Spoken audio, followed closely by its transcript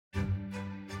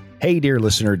Hey, dear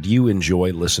listener, do you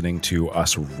enjoy listening to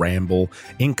us ramble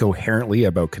incoherently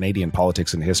about Canadian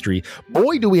politics and history?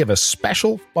 Boy, do we have a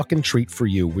special fucking treat for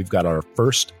you. We've got our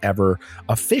first ever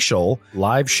official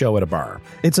live show at a bar.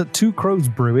 It's at Two Crows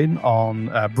Brewing on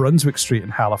Brunswick Street in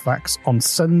Halifax on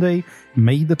Sunday,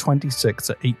 May the 26th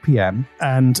at 8 p.m.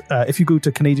 And if you go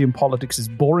to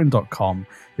CanadianPoliticsIsBoring.com,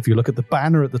 if you look at the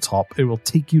banner at the top, it will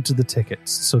take you to the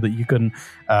tickets so that you can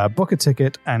book a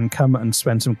ticket and come and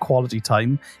spend some quality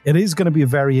time. It is going to be a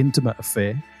very intimate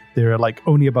affair. There are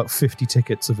only about 50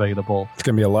 tickets available. It's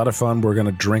going to be a lot of fun. We're going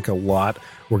to drink a lot.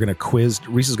 We're going to quiz.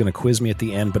 Reese is going to quiz me at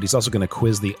the end, but he's also going to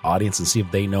quiz the audience and see if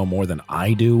they know more than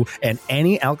I do. And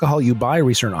any alcohol you buy,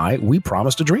 Reese and I, we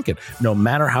promise to drink it, no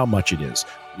matter how much it is.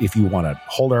 If you want to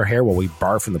hold our hair while we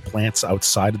barf from the plants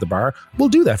outside of the bar, we'll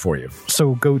do that for you.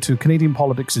 So go to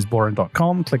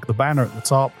CanadianPoliticsIsBoring.com, click the banner at the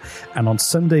top, and on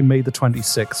Sunday, May the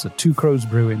 26th at Two Crows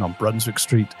Brewing on Brunswick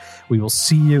Street, we will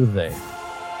see you there.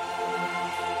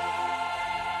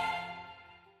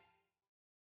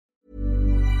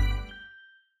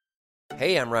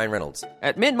 Hey, I'm Ryan Reynolds.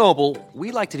 At Mint Mobile,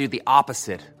 we like to do the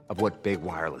opposite of what Big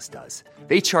Wireless does.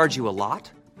 They charge you a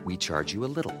lot, we charge you a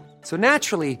little. So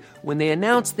naturally, when they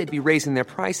announced they'd be raising their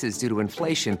prices due to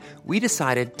inflation, we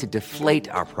decided to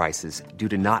deflate our prices due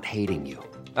to not hating you.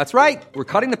 That's right. We're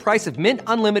cutting the price of Mint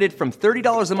Unlimited from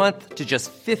 $30 a month to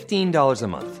just $15 a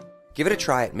month. Give it a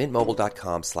try at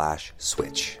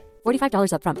mintmobile.com/switch.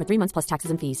 $45 up front for 3 months plus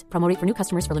taxes and fees. Promo rate for new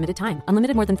customers for limited time.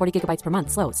 Unlimited more than 40 gigabytes per month.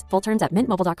 Slows full terms at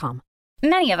mintmobile.com.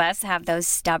 Many of us have those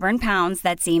stubborn pounds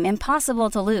that seem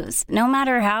impossible to lose, no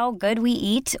matter how good we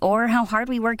eat or how hard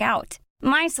we work out.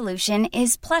 My solution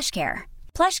is PlushCare.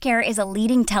 PlushCare is a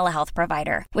leading telehealth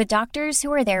provider with doctors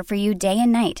who are there for you day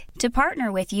and night to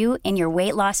partner with you in your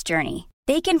weight loss journey.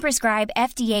 They can prescribe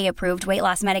FDA-approved weight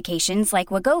loss medications like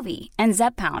Wegovy and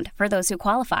Zepbound for those who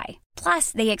qualify.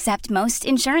 Plus, they accept most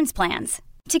insurance plans.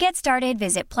 To get started,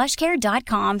 visit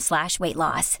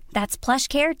plushcare.com/weightloss. That's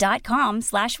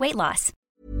plushcare.com/weightloss.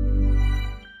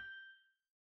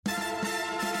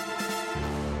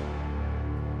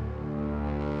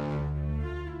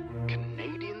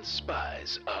 Canadian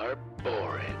spies are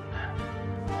boring.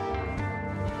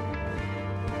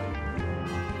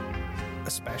 A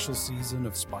special season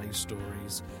of spy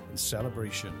stories in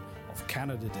celebration of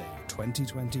Canada Day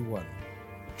 2021.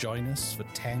 Join us for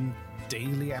 10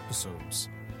 daily episodes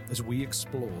as we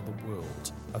explore the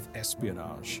world of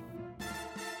espionage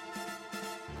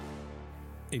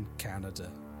in Canada.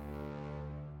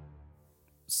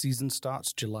 Season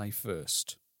starts July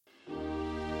 1st.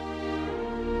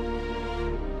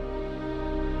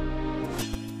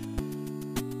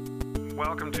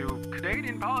 Welcome to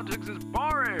Canadian Politics is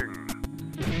Boring.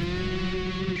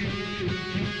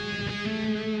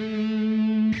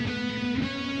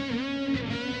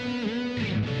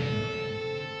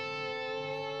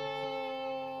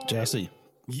 Jesse,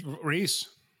 Reese,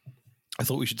 I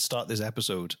thought we should start this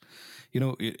episode.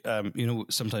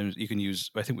 Sometimes you can use,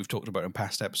 I think we've talked about in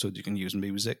past episodes, you can use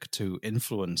music to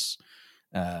influence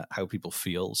how people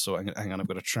feel. So hang on, I've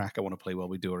got a track I want to play while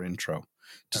we do our intro,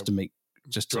 to make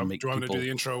do you want me to do the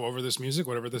intro over this music,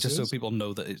 whatever this is? Just so people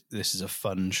know that this is a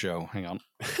fun show. Hang on.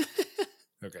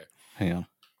 Okay. Hang on.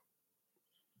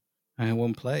 I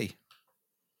won't play.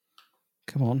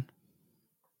 Come on.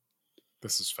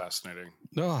 This is fascinating.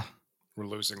 Oh. We're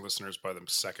losing listeners by the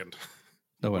second.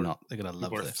 No, we're not. They're going to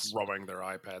love People this. Are throwing their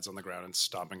iPads on the ground and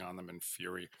stomping on them in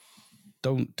fury.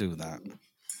 Don't do that.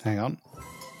 Hang on.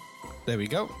 There we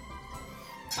go.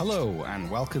 Hello, and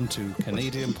welcome to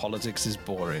Canadian Politics is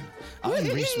Boring. I'm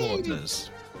Reese Waters.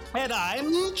 And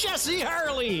I'm Jesse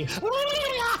Hurley.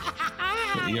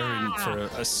 You're in for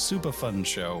a super fun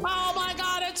show. Oh my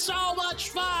God, it's so much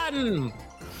fun!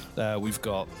 We've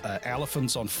got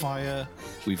elephants on fire.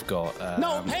 We've got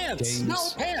no pants. Games. No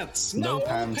pants. No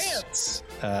pants.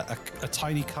 A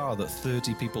tiny car that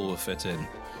 30 people will fit in.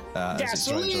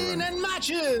 Gasoline and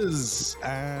matches.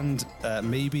 And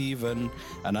maybe even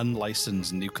an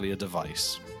unlicensed nuclear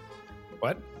device.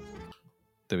 What?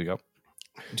 There we go.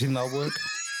 Do you think that'll work?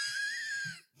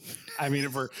 I mean,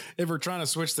 if we're trying to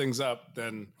switch things up,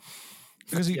 then...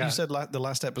 Because you said the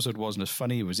last episode wasn't as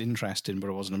funny, it was interesting, but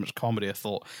it wasn't as much comedy. I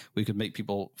thought we could make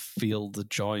people feel the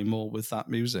joy more with that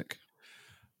music.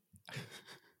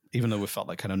 Even though we felt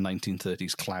like kind of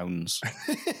 1930s clowns.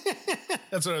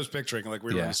 That's what I was picturing, like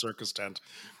we were in a circus tent.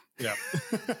 Yeah.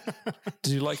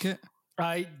 Did you like it?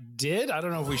 I did. I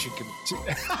don't know if we should...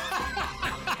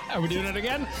 Are we doing it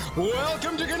again?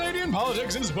 Welcome to Canadian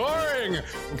Politics is Boring!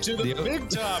 To the big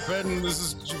top, and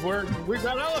this is where we've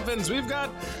got elephants, we've got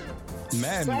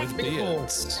Men Fat with people.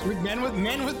 beards.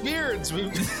 Men with beards.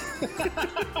 We've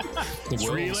The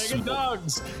three-legged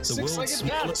dogs. The Six-legged world's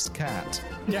smallest cat.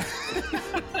 Yeah.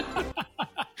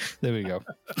 There we go.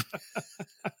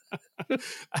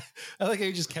 I like how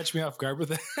you just catch me off guard with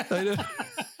that. I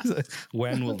know.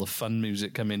 When will the fun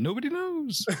music come in? Nobody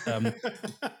knows.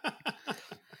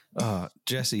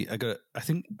 Jesse, I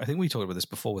think we talked about this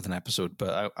before with an episode,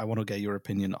 but I want to get your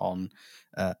opinion on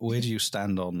where do you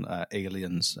stand on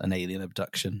aliens and alien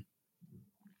abduction?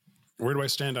 Where do I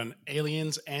stand on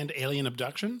aliens and alien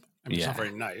abduction? I mean, it's not Yeah.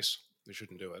 very nice. They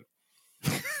shouldn't do it.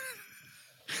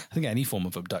 I think any form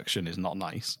of abduction is not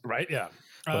nice, Right? Yeah.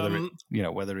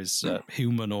 whether it's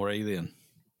human or alien.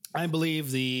 I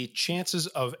believe the chances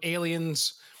of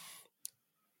aliens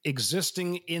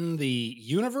existing in the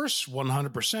universe,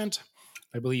 100%.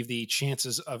 I believe the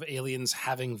chances of aliens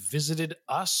having visited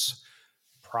us,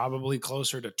 probably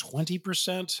closer to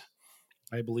 20%.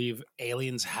 I believe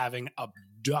aliens having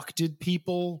abducted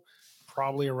people,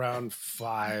 probably around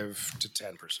 5 to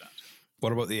 10%.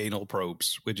 What about the anal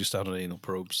probes? Where'd you stand on anal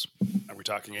probes? Are we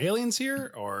talking aliens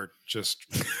here or just...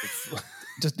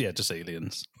 Just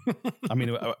aliens. I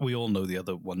mean, we all know the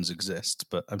other ones exist,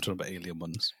 but I'm talking about alien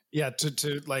ones. Yeah,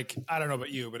 to like, I don't know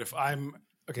about you, but if I'm...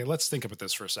 Okay, let's think about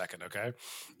this for a second, okay?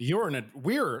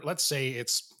 Let's say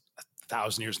it's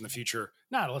 1,000 years in the future.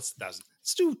 No, let's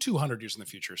do 200 years in the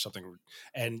future, something.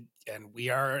 And we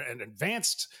are an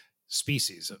advanced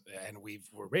species, and we're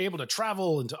able to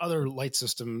travel into other light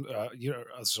system,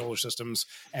 solar systems,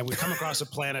 and we come across a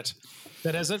planet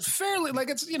that has a fairly, like,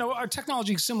 it's, our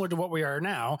technology is similar to what we are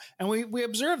now, and we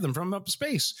observe them from up in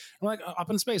space,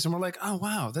 and we're like, oh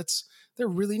wow, they're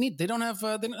really neat. They don't have,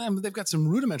 they've got some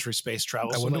rudimentary space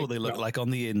travel. I So, wonder like, what they look like on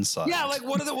the inside. yeah, like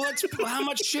how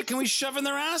much shit can we shove in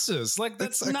their asses? Like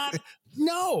that's not.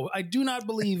 No, I do not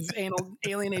believe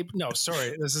alien ape. No,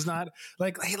 sorry, this is not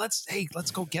like. Hey,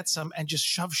 let's go get some and just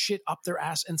shove shit up their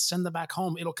ass and send them back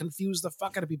home. It'll confuse the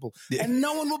fuck out of people, and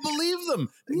no one will believe them.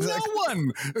 Exactly. No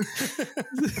one.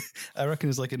 I reckon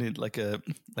it's like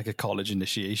a college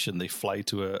initiation. They fly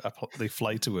to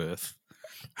Earth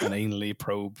and anally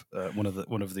probe one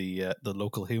of the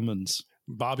local humans.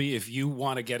 Bobby, if you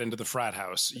want to get into the frat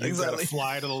house, you've got to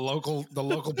fly to the local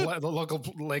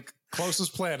like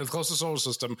closest planet, closest solar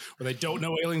system where they don't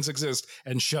know aliens exist,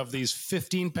 and shove these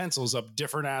 15 pencils up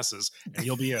different asses, and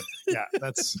you'll be in. Yeah,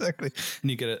 that's Exactly.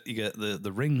 And you get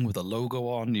the ring with a logo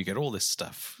on. You get all this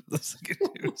stuff. That's the good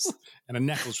news. and a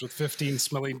necklace with 15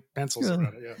 smelly pencils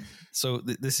around it. Yeah. So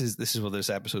this is what this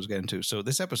episode's getting to. So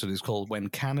this episode is called "When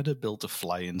Canada Built a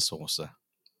Flying Saucer."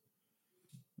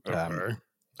 Okay.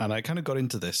 And I kind of got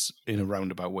into this in a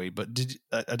roundabout way, but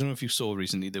I don't know if you saw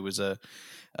recently, there was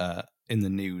in the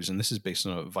news, and this is based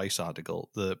on a Vice article,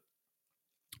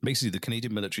 basically the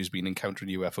Canadian military has been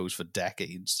encountering UFOs for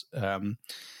decades.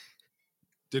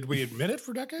 Did we admit it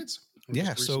for decades?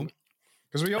 Yeah, so...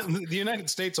 Because the United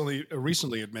States only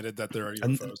recently admitted that there are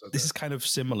UFOs. This is kind of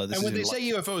similar. And when they say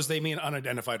UFOs, they mean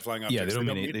unidentified flying objects. Yeah, they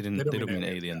don't mean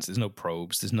aliens. There's no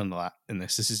probes. There's none of that in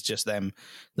this. This is just them,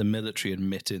 the military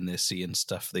admitting they're seeing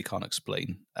stuff they can't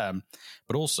explain.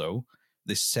 But also,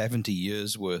 there's 70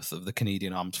 years worth of the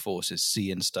Canadian Armed Forces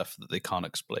seeing stuff that they can't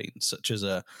explain, such as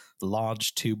a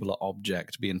large tubular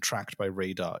object being tracked by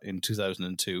radar in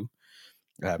 2002.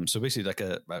 So basically like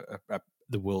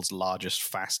the world's largest,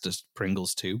 fastest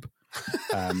Pringles tube.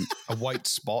 A white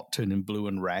spot turning blue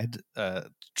and red,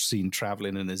 seen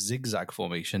traveling in a zigzag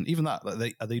formation. Even that,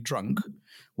 are they drunk?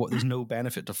 There's no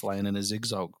benefit to flying in a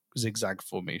zigzag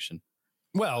formation.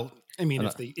 Well, I mean,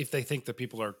 if they think that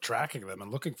people are tracking them and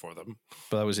looking for them.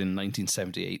 But that was in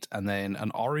 1978. And then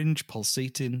an orange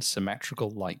pulsating symmetrical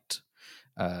light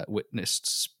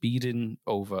witnessed speeding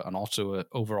over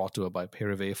Ottawa by a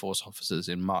pair of Air Force officers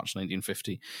in March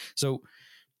 1950. So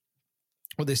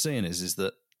what they're saying is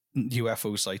that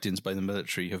UFO sightings by the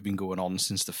military have been going on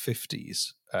since the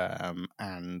 50s,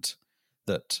 and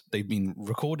that they've been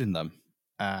recording them.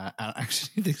 And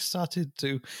actually, they started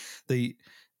to they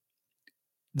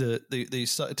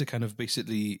started to kind of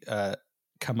basically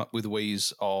come up with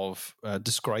ways of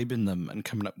describing them and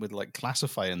coming up with like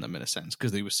classifying them in a sense,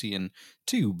 because they were seeing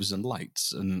tubes and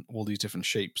lights and all these different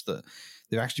shapes that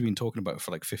they've actually been talking about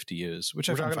for like 50 years, which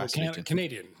I find fascinating.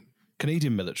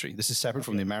 Canadian military. This is separate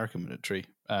from the American military.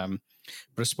 But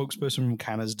a spokesperson from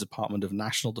Canada's Department of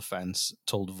National Defence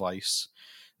told Vice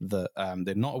that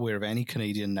they're not aware of any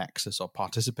Canadian nexus or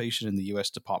participation in the US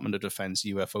Department of Defense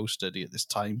UFO study at this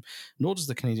time, nor does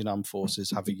the Canadian Armed Forces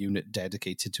have a unit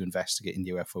dedicated to investigating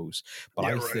UFOs. But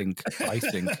I think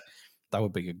that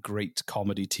would be a great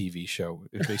comedy TV show.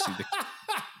 It's basically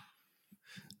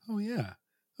Oh, yeah.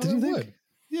 Did you think?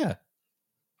 Yeah.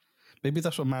 Maybe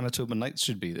that's what Manitoba Nights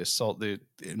should be. They're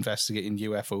investigating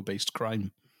UFO-based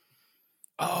crime.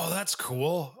 Oh, that's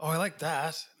cool. Oh, I like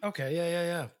that. Okay,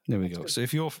 yeah. There we go. So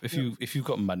if you've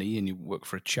got money and you work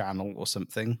for a channel or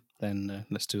something, then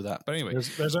let's do that. But anyway,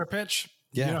 there's our pitch.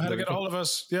 Yeah, you know how to get a hold of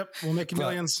us. Yep, we'll make you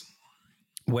millions.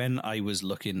 When I was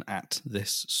looking at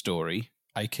this story,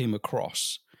 I came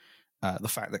across the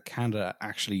fact that Canada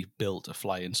actually built a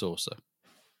flying saucer.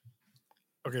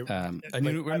 Okay, and I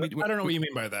don't know what you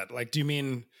mean by that. Like, do you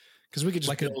mean because we could just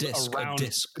like build a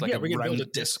disc, like a round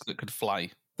disc that could fly?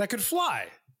 That could fly.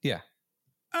 Yeah.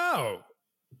 Oh,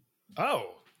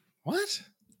 what?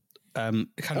 Kind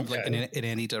of like in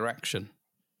any direction.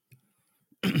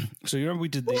 So you remember we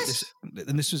did this,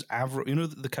 and this was Avro. You know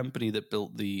the company that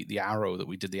built the Arrow that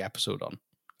we did the episode on.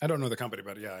 I don't know the company,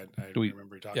 but yeah, I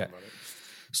remember you talking about it.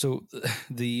 So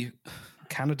the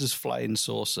Canada's flying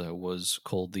saucer was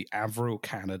called the Avro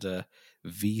Canada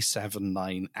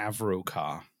V79 Avro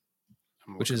car,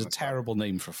 which is a terrible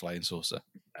name for a flying saucer.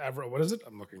 Avro, what is it?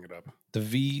 I'm looking it up. The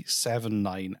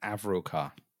V79 Avro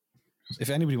car. If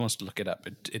anybody wants to look it up,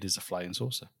 it is a flying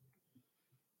saucer.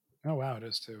 Oh, wow, it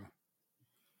is too.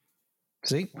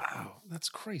 See? Wow, that's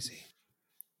crazy.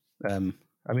 I mean,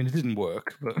 it didn't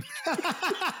work, but...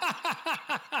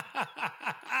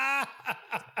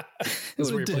 This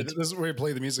is where you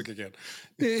play the music again.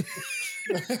 There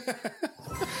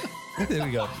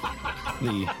we go.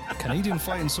 The Canadian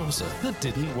flying saucer that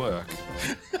didn't work.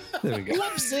 There we go.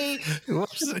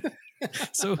 Whoopsie.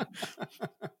 So,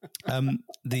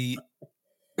 the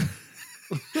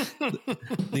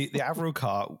Avro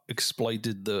car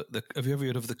exploited the. Have you ever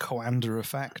heard of the Coanda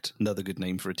effect? Another good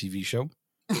name for a TV show.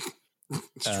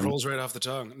 Just rolls right off the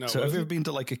tongue. No. So have you ever been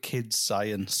to like a kids'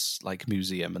 science like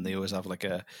museum, and they always have like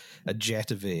a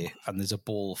jet of air, and there's a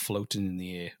ball floating in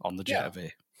the air on the jet of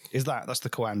air? That's the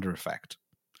Coanda effect.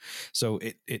 So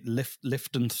it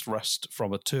lift and thrust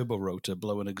from a turbo rotor,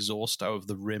 blow an exhaust out of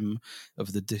the rim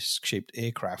of the disc-shaped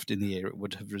aircraft in the air. It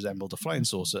would have resembled a flying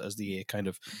saucer as the air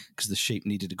because the shape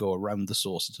needed to go around the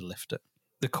saucer to lift it.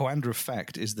 The Coanda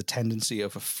effect is the tendency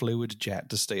of a fluid jet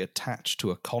to stay attached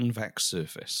to a convex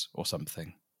surface or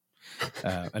something.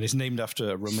 And it's named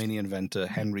after a Romanian inventor,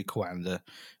 Henry Coanda,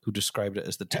 who described it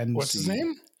as the tendency... What's his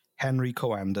name? Henry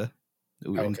Coanda,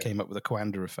 who came up with the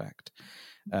Coanda effect.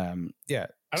 I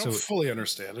don't fully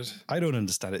understand it. I don't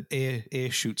understand it.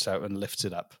 Air shoots out and lifts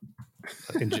it up,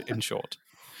 in short.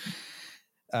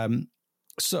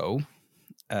 So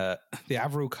the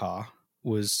Avro car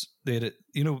was...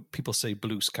 people say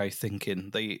blue sky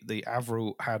thinking. The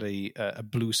Avro had a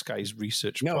blue skies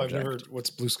research project. I've never. What's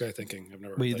blue sky thinking? I've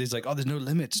never. There's there's no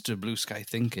limits to blue sky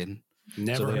thinking.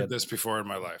 Never heard this before in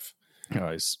my life. Oh,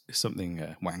 it's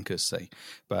something wankers say,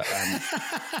 but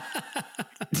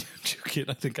joking.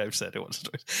 I think I've said it once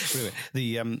or twice.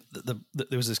 Anyway,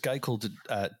 there was this guy called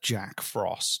Jack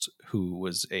Frost, who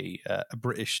was a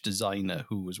British designer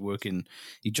who was working.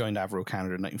 He joined Avro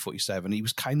Canada in 1947. He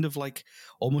was kind of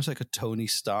almost like a Tony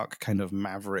Stark kind of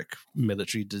maverick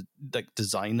military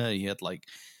designer. He had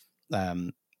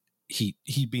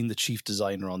he'd been the chief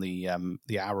designer on the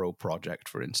Arrow project,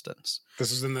 for instance.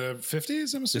 This was in the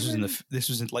 50s, I'm assuming? This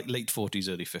was in late 40s,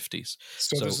 early 50s.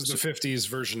 So this is the 50s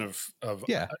version of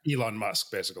Elon Musk,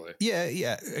 basically.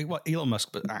 Yeah. Well, Elon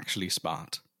Musk, but actually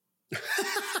smart.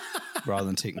 Rather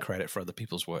than taking credit for other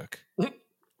people's work.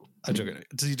 I'm joking.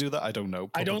 Does he do that? I don't know.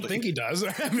 Probably. I don't think he does.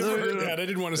 I've never heard that. I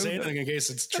didn't want to say anything in case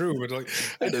it's true, but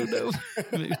I don't know.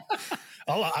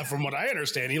 From what I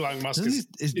understand, Elon Musk is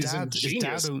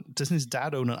ingenious. Doesn't his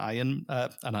dad own an iron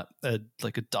and a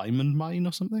diamond mine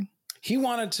or something? He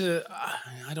wanted to.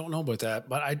 I don't know about that,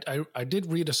 but I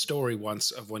did read a story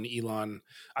once of when Elon.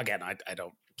 Again, I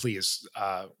don't. Please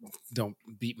don't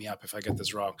beat me up if I get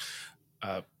this wrong.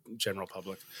 General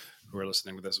public who are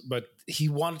listening to this, but he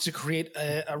wanted to create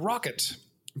a rocket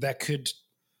that could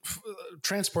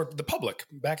transport the public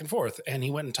back and forth. And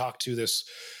he went and talked to this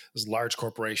large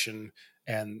corporation,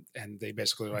 and they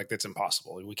basically were like, that's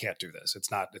impossible. We can't do this. It's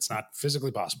not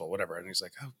physically possible, whatever. And he's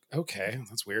like, oh, okay,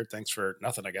 that's weird. Thanks for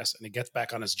nothing, I guess. And he gets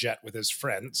back on his jet with his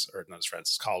friends, or not his friends,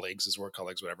 his colleagues, his work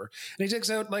colleagues, whatever. And he takes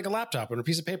out a laptop and a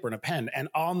piece of paper and a pen. And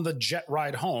on the jet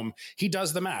ride home, he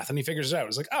does the math and he figures it out.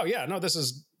 It's like, oh yeah, no, this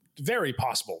is very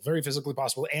possible, very physically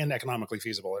possible and economically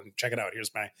feasible. And check it out.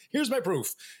 Here's my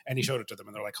proof. And he showed it to them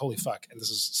and they're like, holy fuck. And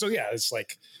it's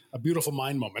like a beautiful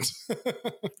mind moment.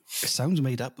 It sounds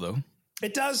made up though.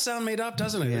 It does sound made up,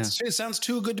 doesn't it? Yeah. It sounds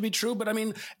too good to be true. But I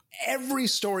mean, every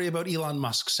story about Elon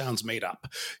Musk sounds made up,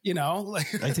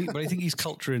 I think he's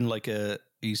culturing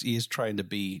he is trying to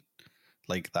be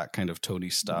like that kind of Tony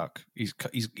Stark. He's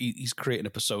creating a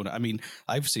persona. I mean,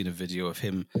 I've seen a video of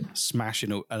him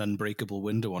smashing an unbreakable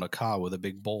window on a car with a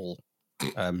big ball.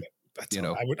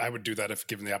 I would do that if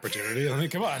given the opportunity. I mean,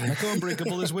 come on, look how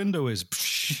unbreakable this window is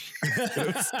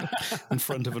in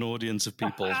front of an audience of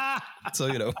people.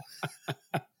 So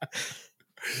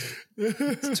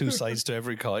it's two sides to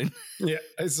every coin. Yeah,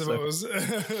 I suppose.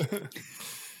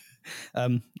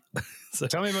 So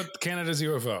tell me about Canada's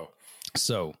UFO.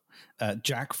 So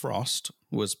Jack Frost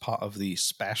was part of the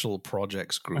Special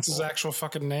Projects Group. That's his actual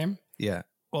fucking name? Yeah.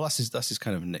 Well, that's his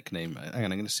kind of nickname. I'm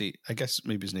going to see. I guess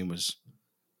maybe his name was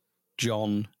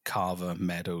John Carver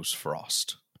Meadows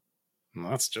Frost. Well,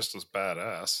 that's just as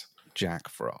badass. Jack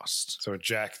Frost. So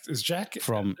Jack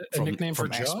from a nickname for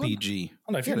John? SPG.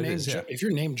 Oh, no, if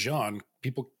you're named John,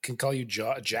 people can call you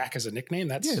Jack as a nickname.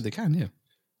 They can. Yeah.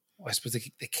 Well, I suppose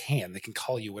they can. They can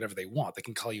call you whatever they want. They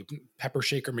can call you Pepper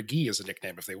Shaker McGee as a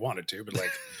nickname if they wanted to. But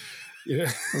like,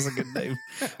 yeah, that's a good name.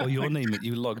 Well, your name,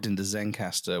 you logged into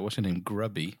Zencastr. What's your name?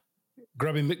 Grubby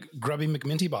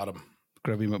McMinty Bottom.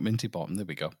 Grubby McMinty Bottom. There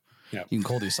we go. Yeah. You can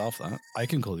call yourself that. I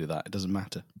can call you that. It doesn't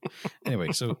matter.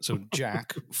 Anyway, so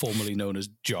Jack, formerly known as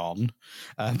John,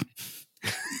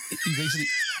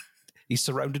 he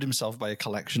surrounded himself by a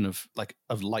collection of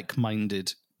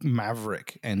like-minded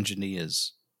maverick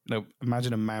engineers.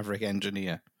 Imagine a maverick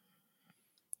engineer.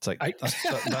 It's like,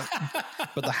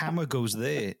 but the hammer goes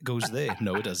there.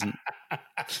 No, it doesn't.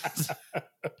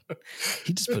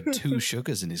 He just put 2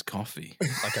 sugars in his coffee.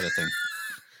 That kind of thing.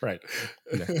 Right.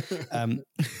 Yeah.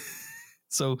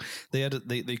 So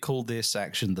they called their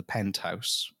section the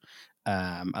Penthouse,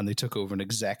 and they took over an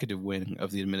executive wing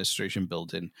of the administration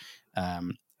building,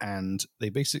 and they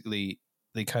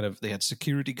had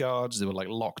security guards. They were like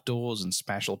locked doors and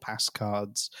special pass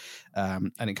cards,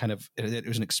 and it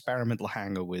was an experimental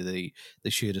hangar where they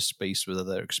shared a space with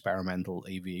other experimental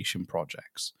aviation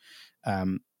projects.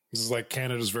 This is like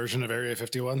Canada's version of Area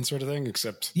 51 sort of thing,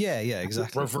 except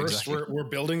exactly. Reversed. Exactly. We're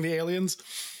building the aliens.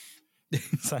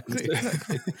 Exactly.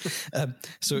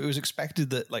 So it was expected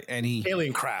that like any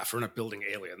alien craft. We're not building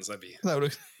aliens. That'd be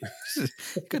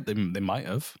good. They might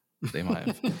have.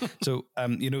 So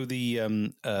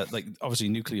like obviously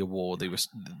nuclear war. They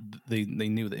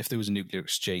knew that if there was a nuclear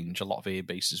exchange, a lot of air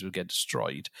bases would get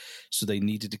destroyed. So they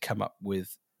needed to come up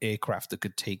with aircraft that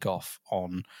could take off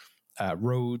on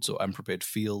roads or unprepared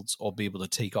fields, or be able to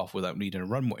take off without needing a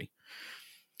runway.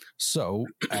 So,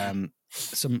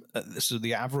 so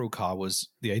the Avro car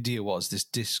the idea was this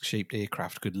disc-shaped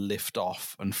aircraft could lift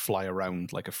off and fly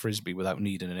around like a frisbee without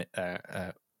needing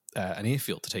an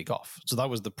airfield to take off. So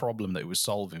that was the problem that it was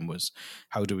solving, was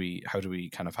how do we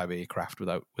kind of have aircraft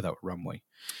without a runway?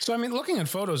 So I mean, looking at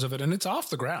photos of it, and it's off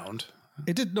the ground.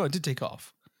 It did take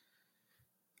off.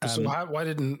 So what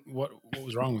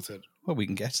was wrong with it? Well, we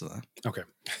can get to that. Okay.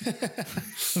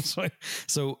 So it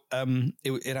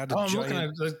had a giant... looking at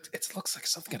it. It looks like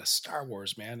something out of Star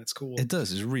Wars, man. It's cool. It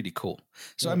does. It's really cool.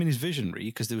 So, yeah. I mean, it's visionary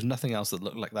because there was nothing else that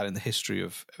looked like that in the history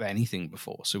of anything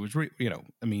before. So it was,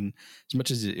 I mean, as much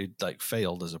as it like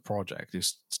failed as a project,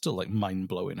 it's still like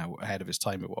mind-blowing how ahead of its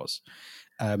time it was.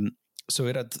 So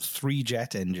it had 3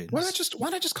 jet engines. Why not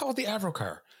just call it the Avro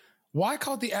car? Why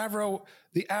call it the Avro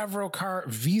car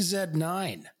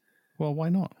VZ9? Well, why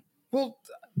not? Well,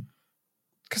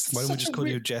 because why don't we just call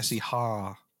you Jesse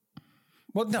Ha?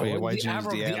 Well, no, the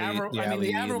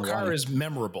Avro car is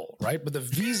memorable, right? But the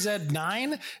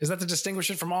VZ9, is that to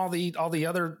distinguish it from all the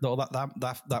other? No,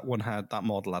 that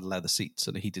model had leather seats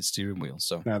and a heated steering wheel.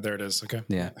 So there it is. Okay,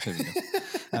 yeah, there we go.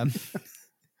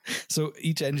 So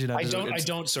each engine, I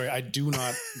do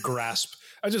not grasp.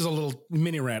 Just a little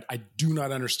mini rant. I do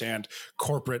not understand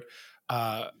corporate.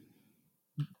 The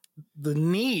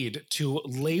need to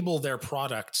label their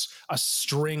products a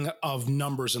string of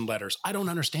numbers and letters. I don't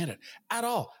understand it at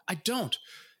all. I don't.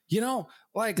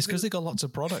 It's because they got lots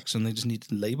of products and they just need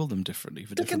to label them differently.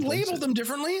 They can label them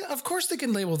differently. Of course they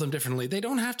can label them differently. They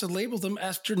don't have to label them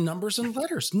after numbers and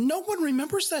letters. No one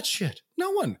remembers that shit.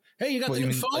 No one. Hey, you got the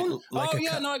new phone?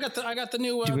 I got the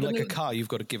new. Do you mean like a car? You've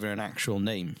got to give it an actual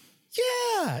name.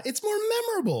 Yeah, it's more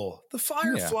memorable. The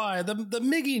Firefly, the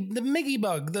Miggy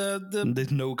Bug,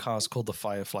 There's no cars called the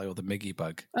Firefly or the Miggy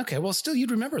Bug. Okay, well, still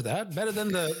you'd remember that better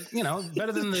than the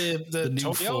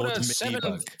Toyota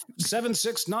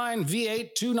 769 V8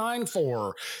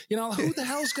 294. Who the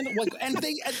hell's gonna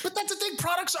but that's the thing.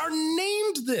 Products are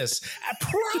named this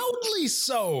proudly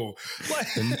so.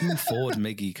 The new Ford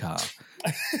Miggy car.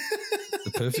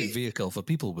 The perfect vehicle for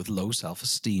people with low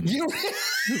self-esteem. You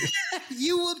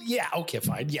would, yeah, okay,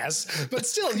 fine, yes. But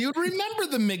still, you'd remember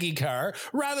the Miggy car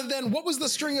rather than what was the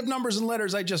string of numbers and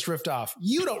letters I just riffed off?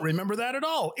 You don't remember that at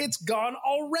all. It's gone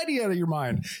already out of your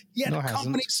mind. Yet a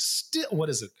company still, what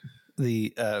is it?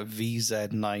 The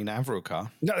VZ9 Avro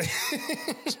car. No,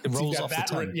 it rolls off the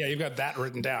tongue. Yeah, you've got that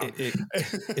written down.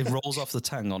 It rolls off the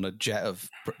tongue on a jet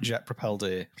propelled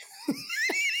air.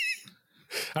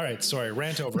 All right, sorry,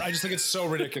 rant over. I just think it's so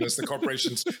ridiculous the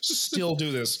corporations still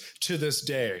do this to this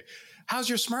day. How's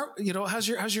your smart? How's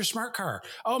your smart car?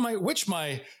 Oh my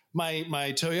Toyota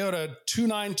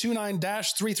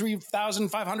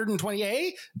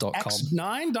 2929-33520A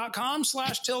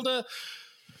x9.com/tilde.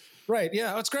 Right,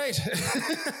 yeah, that's great.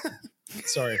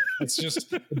 Sorry, it's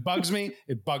just it bugs me.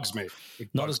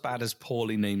 Not as bad as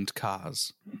poorly named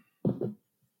cars.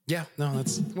 Yeah, no,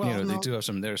 that's they do have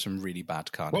some. There are some really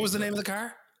bad cars. What was the name of the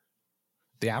car?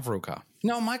 The Avro car.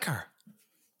 No, my car.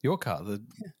 Your car.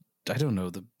 I don't know,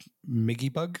 the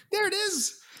Miggy Bug. There it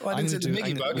is. Well, I didn't say the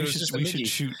Miggy Bug. We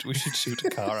should shoot a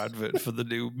car advert for the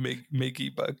new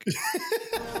Miggy Bug.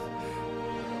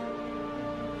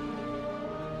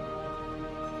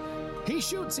 He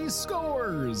shoots, he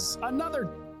scores. Another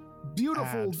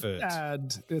beautiful Advert.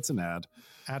 ad. It's an ad.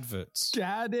 Adverts.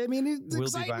 Ad. I mean, it's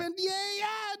excitement. Yay,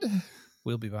 ad.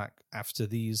 We'll be back after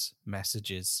these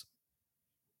messages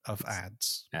of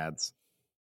ads. Ads.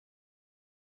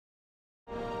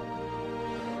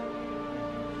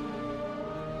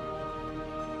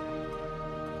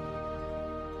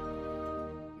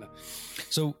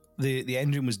 So the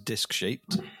engine was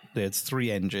disc-shaped. They had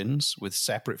 3 engines with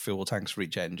separate fuel tanks for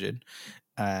each engine.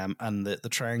 And the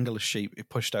triangular shape, it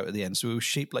pushed out at the end. So it was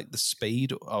shaped like the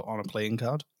spade on a playing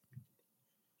card.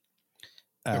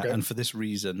 Okay. And for this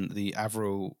reason, the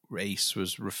Avro Ace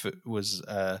was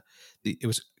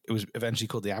eventually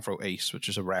called the Avro Ace, which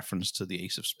is a reference to the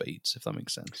Ace of Spades, if that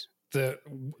makes sense. The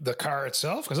car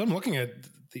itself, because I'm looking at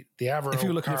the Avro. If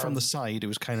you're looking at it from the side, it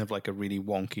was kind of like a really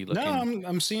wonky looking. No,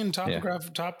 I'm seeing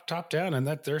top down, and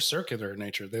that they're circular in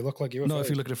nature. They look like UFOs. No, if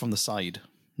you look at it from the side,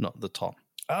 not the top.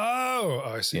 Oh,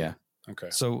 I see. Yeah. Okay.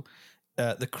 So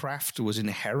the craft was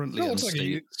inherently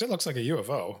unstable. Still looks like a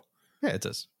UFO. Yeah, it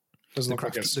does.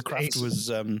 The craft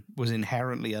was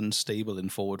inherently unstable in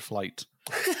forward flight,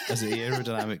 as the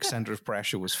aerodynamic center of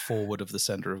pressure was forward of the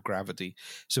center of gravity.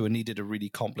 So it needed a really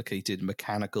complicated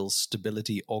mechanical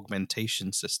stability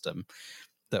augmentation system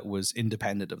that was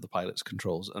independent of the pilot's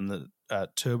controls. And the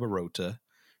turbo rotor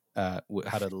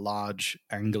had a large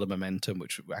angular momentum,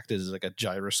 which acted as like a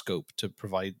gyroscope to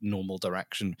provide normal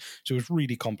direction. So it was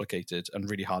really complicated and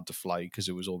really hard to fly because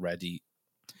it was already.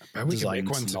 We can make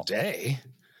one today.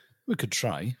 We could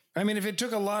try. I mean, if it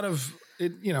took a lot of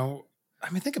it,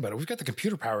 think about it. We've got the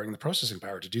computer power and the processing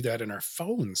power to do that in our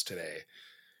phones today.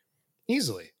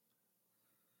 Easily.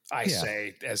 I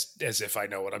say as if I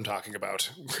know what I'm talking about.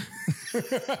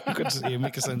 Good to see you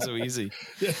make it sound so easy.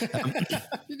 You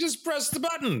just press the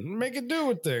button, make it do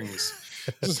with things.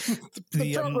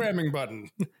 the programming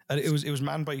button. And it was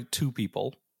manned by 2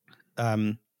 people,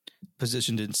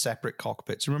 positioned in separate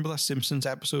cockpits. Remember that Simpsons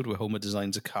episode where Homer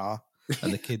designs a car?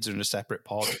 And the kids are in a separate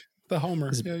pod. The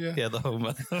Homer. Yeah, the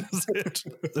Homer. That was it.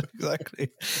 Exactly.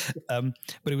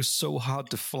 But it was so hard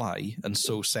to fly and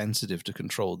so sensitive to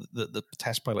control that the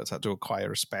test pilots had to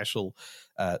acquire a special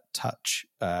touch.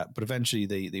 But eventually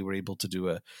they were able to do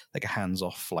a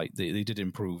hands-off flight. They did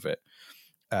improve it.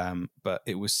 But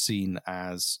it was seen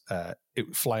as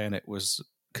flying it was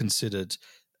considered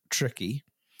tricky,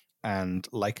 and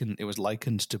it was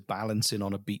likened to balancing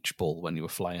on a beach ball when you were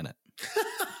flying it.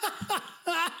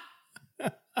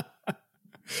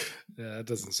 Yeah, it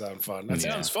doesn't sound fun. It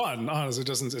sounds fun. Honestly, it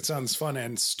doesn't. It sounds fun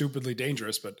and stupidly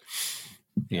dangerous. But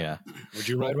yeah, would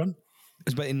you ride one?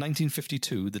 But in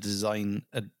 1952, the design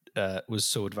was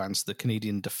so advanced, the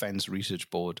Canadian Defence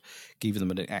Research Board gave them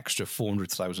an extra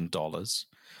 $400,000.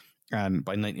 And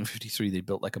by 1953, they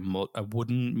built like a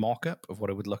wooden mock-up of what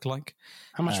it would look like.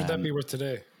 How much would that be worth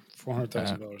today?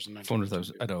 $400,000 in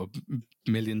 400,000. I know,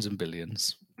 millions and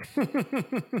billions.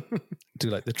 Do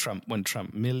like the Trump, when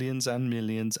Trump millions and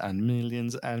millions and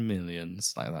millions and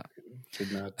millions, like that.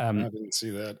 I didn't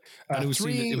see that. And it was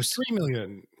 3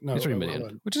 million. No, 3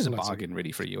 million, which is a bargain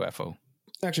really for a UFO.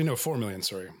 Actually, no, 4 million.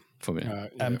 Sorry, 4 million.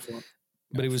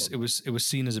 But it was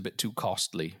seen as a bit too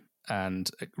costly and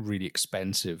really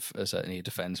expensive as a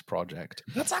defense project.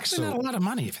 That's actually not a lot of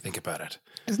money if you think about it.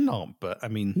 It's not, but I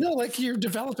mean... No, like you're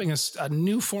developing a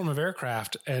new form of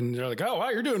aircraft and you're like, oh, wow,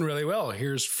 you're doing really well.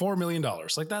 Here's $4 million.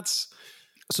 Like that's...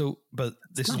 So, but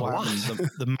this is what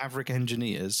happened. The Maverick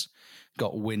engineers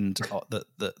got wind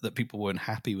that people weren't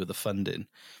happy with the funding.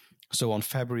 So on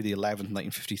February the 11th,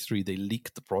 1953, they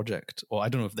leaked the project. Or I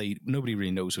don't know if nobody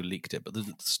really knows who leaked it, but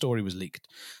the story was leaked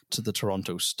to the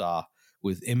Toronto Star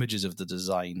with images of the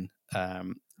design.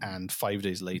 And 5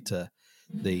 days later,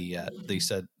 they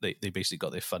said they basically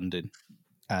got their funding,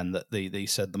 and that they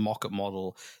said the mock-up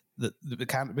model,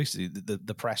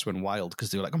 the press went wild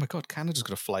because they were like, oh my God, Canada's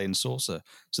got a flying saucer.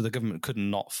 So the government could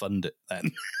not fund it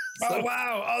then. Oh,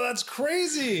 wow. Oh, that's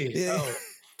crazy. Yeah. Oh.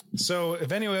 So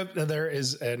if anyone there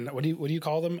is what do you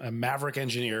call them? A maverick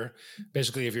engineer.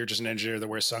 Basically, if you're just an engineer that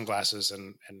wears sunglasses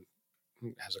and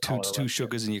has a collar two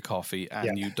sugars in your coffee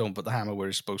and you don't put the hammer where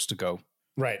it's supposed to go.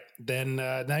 Right. Then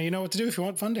now you know what to do if you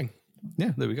want funding.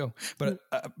 Yeah, there we go. But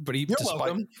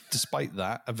despite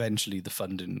that, eventually the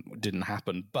funding didn't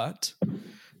happen. But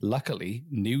luckily,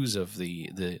 news of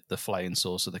the flying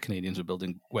saucer the Canadians were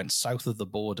building went south of the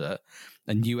border,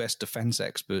 and U.S. defense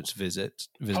experts visited.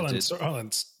 Hold on,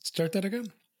 start that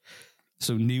again.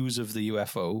 So news of the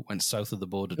UFO went south of the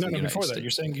border to the United before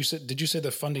States. that, did you say the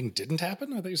funding didn't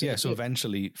happen? I thought you said so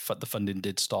eventually the funding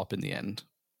did stop in the end.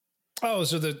 Oh,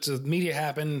 so the media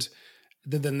happened.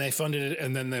 Then they funded it,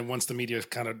 and then once the media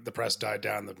the press died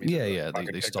down, the media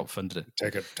they stopped funding it.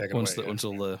 Take it once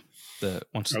away. I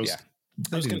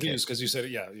was confused because you said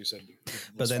it. Yeah, you said.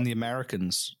 But then the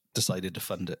Americans decided to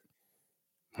fund it.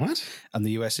 What? And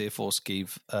the U.S. Air Force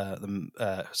gave them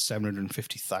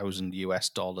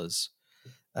 $750,000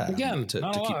 again to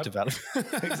keep developing.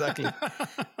 Exactly.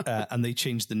 And they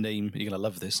changed the name. You're going to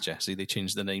love this, Jesse. They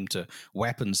changed the name to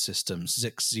Weapons System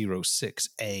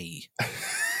 606A.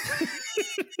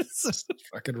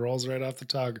 Fucking rolls right off the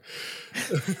tongue.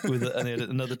 And they had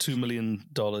another $2 million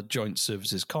joint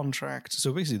services contract.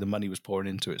 So basically the money was pouring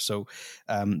into it. So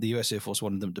the US Air Force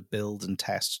wanted them to build and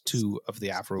test 2 of the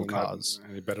Avro cars.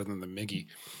 Any better than the Miggy.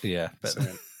 Yeah, better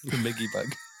than the Miggy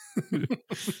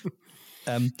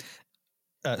bug.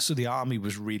 So the Army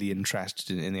was really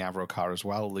interested in the Avro car as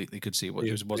well. They could see it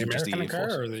wasn't just the Air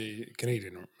Force. Or the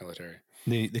Canadian military?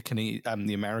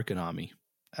 The American Army.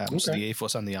 So the Air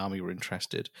Force and the Army were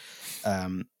interested,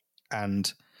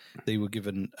 and they were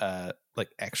given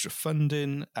extra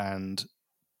funding, and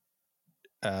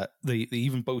they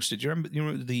even boasted. You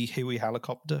remember the Huey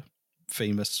helicopter,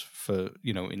 famous for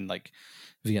in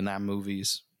Vietnam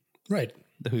movies, right?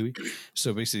 The Huey.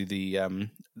 So basically, the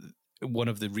one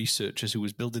of the researchers who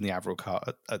was building the Avro car,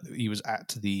 he was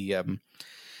at the.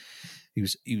 He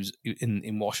was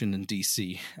in Washington,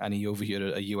 D.C., and he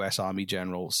overheard a U.S. Army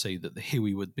general say that the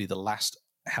Huey would be the last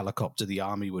helicopter the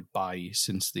Army would buy,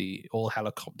 since all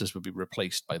helicopters would be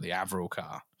replaced by the Avro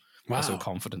car. Wow. That's how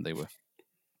confident they were.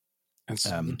 And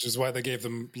which is why they gave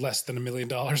them less than $1 million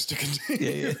to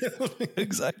continue. Yeah.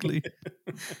 Exactly.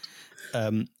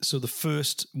 So the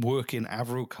first working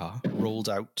Avro car rolled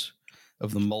out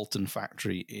of the Moulton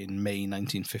factory in May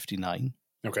 1959.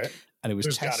 Okay. And it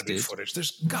was tested. There's got to be footage.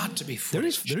 There's got to be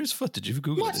footage. There is footage. If you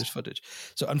Google it, there's footage.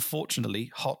 So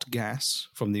unfortunately, hot gas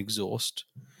from the exhaust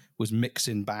was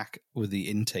mixing back with the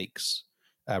intakes,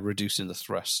 reducing the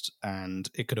thrust,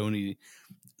 and it only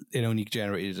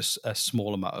generated a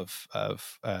small amount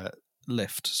of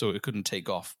lift, so it couldn't take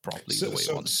off properly the way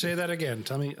it wanted. Say that again.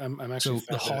 Tell me. I'm actually. So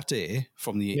the hot air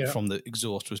from the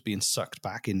exhaust was being sucked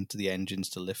back into the engines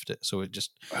to lift it, so it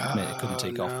just meant it couldn't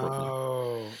take off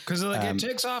properly. Because it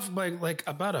takes off like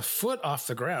about a foot off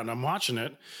the ground. I'm watching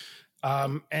it,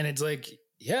 and it's it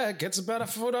gets about a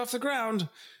foot off the ground,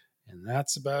 and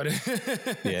that's about it.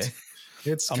 Yeah.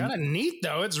 It's kind of neat,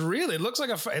 though. It looks like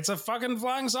it's a fucking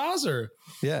flying saucer.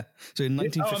 Yeah. So in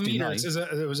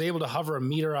 1959, it was able to hover a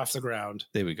meter off the ground.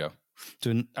 There we go.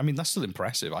 That's still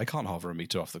impressive. I can't hover a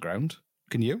meter off the ground.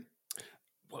 Can you?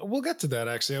 We'll get to that,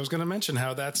 actually. I was going to mention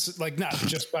how that's not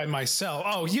just by myself.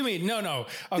 Oh, you mean, no.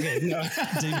 Okay. No.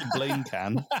 David Blaine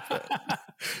can.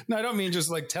 No, I don't mean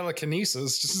just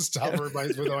telekinesis, just hover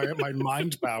with my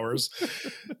mind powers.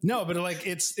 No, but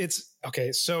it's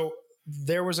okay. So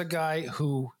there was a guy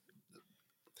who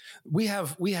we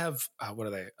have what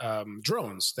are they?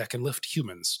 Drones that can lift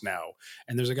humans now.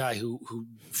 And there's a guy who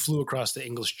flew across the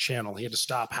English Channel. He had to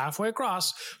stop halfway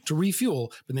across to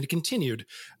refuel, but then he continued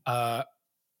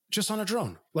just on a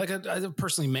drone, like a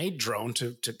personally made drone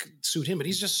to suit him. But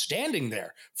he's just standing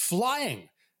there flying,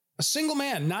 a single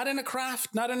man, not in a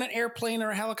craft, not in an airplane or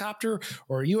a helicopter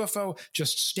or a UFO,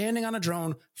 just standing on a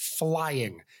drone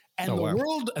flying. And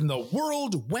the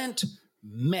world went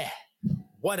meh,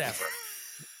 whatever.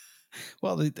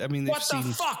 Well, what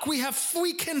the fuck?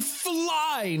 We can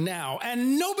fly now,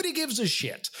 and nobody gives a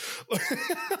shit.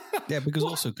 Yeah,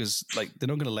 because they're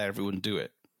not going to let everyone do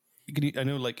it. I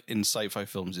know, like in sci-fi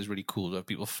films, it's really cool to have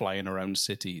people flying around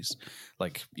cities,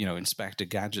 like, you know, Inspector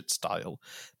Gadget style.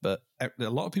 But a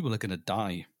lot of people are going to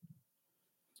die.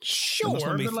 Sure,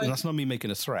 and but that's not me making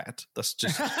a threat. That's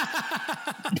just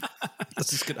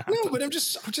that's just going to happen. No, but I'm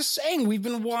just saying we've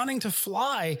been wanting to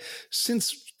fly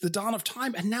since the dawn of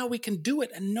time, and now we can do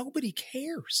it, and nobody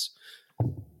cares.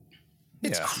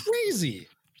 It's crazy.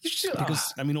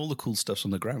 Because I mean, all the cool stuff's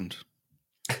on the ground.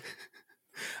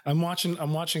 I'm watching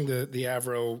the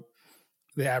Avro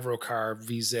car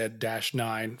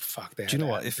VZ-9. Fuck that. Do you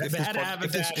know what? If this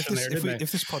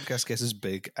podcast gets as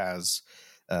big as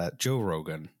Joe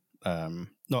Rogan,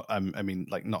 not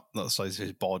the size of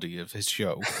his body of his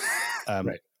show,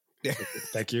 right?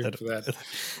 Thank you for that.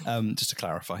 Just to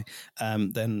clarify,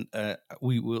 then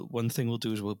one thing we'll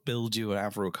do is we'll build you an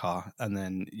Avro car, and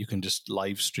then you can just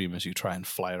live stream as you try and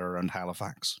fly around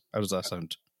Halifax. How does that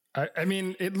sound? I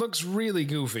mean, it looks really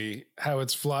goofy how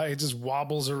it's fly. It just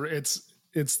wobbles, or it's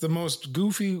the most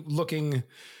goofy looking.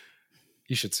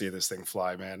 You should see this thing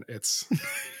fly, man. It's in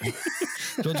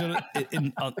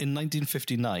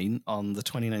 1959, on the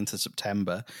 29th of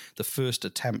September, the first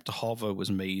attempt to hover was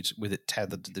made with it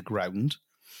tethered to the ground.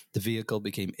 The vehicle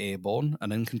became airborne.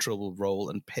 An uncontrollable roll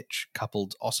and pitch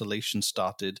coupled oscillation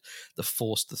started that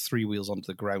forced the three wheels onto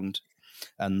the ground,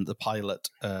 and the pilot,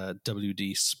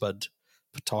 W.D. Spud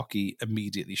Pataki,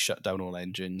 immediately shut down all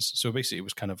engines. So basically it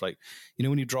was kind of like, you know,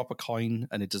 when you drop a coin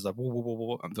and it does that whoa, whoa, whoa,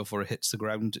 whoa, and before it hits the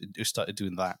ground, it started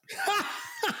doing that.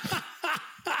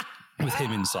 With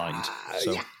him inside.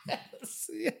 So,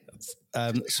 yes.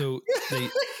 So they...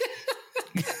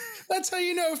 That's how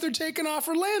you know if they're taking off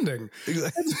or landing.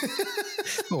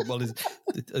 Oh, well,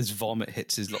 his vomit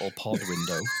hits his little pod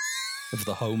window of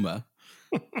the Homer.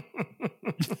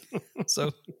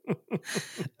 So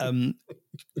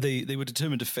they were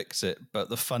determined to fix it, but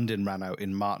the funding ran out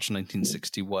in March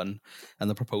 1961, and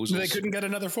the proposals... They couldn't get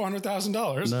another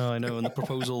 $400,000. No, I know, and the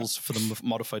proposals for the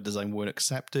modified design weren't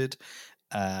accepted,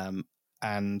 and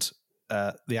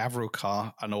the Avro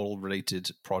car and all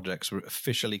related projects were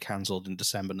officially cancelled in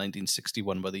December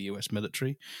 1961 by the US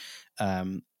military.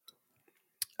 And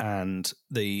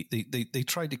they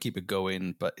tried to keep it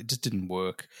going, but it just didn't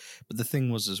work. But the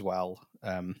thing was as well,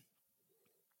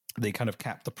 they kind of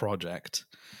capped the project.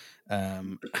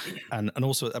 And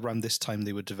also around this time,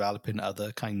 they were developing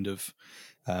other kind of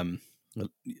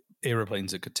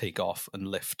aeroplanes that could take off and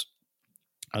lift.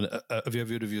 And have you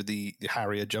ever heard of the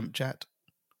Harrier jump jet?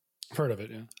 I've heard of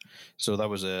it, yeah. So that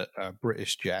was a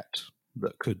British jet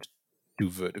that could do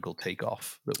vertical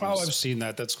takeoff. I've seen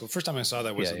that. That's cool. First time I saw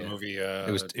that was in the movie.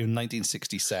 It was in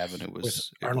 1967. It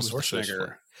was Arnold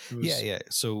Schwarzenegger. Yeah.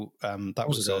 So that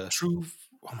was a True.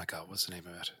 Oh my God, what's the name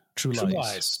of it? True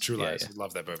Lies. True Lies. I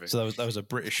love that movie. So that was a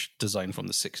British design from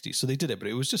the 60s. So they did it, but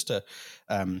it was just it's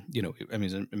an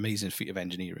amazing feat of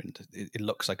engineering. It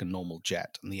looks like a normal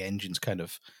jet, and the engine's kind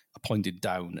of pointed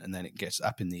down, and then it gets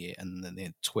up in the air, and then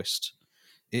they twist.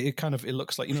 It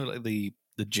looks like, like the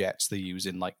jets they use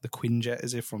in like the Quinjet,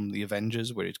 is it, from the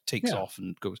Avengers, where it takes off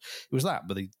and goes. It was that,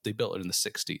 but they built it in the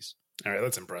 60s. All right,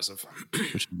 that's impressive.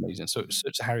 Which is amazing. So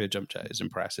it's a Harrier jump jet is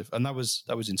impressive, and that was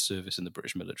in service in the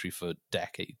British military for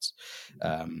decades,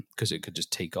 because it could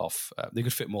just take off. They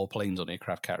could fit more planes on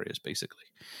aircraft carriers, basically.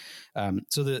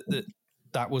 So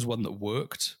that was one that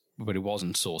worked, but it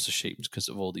wasn't saucer shaped because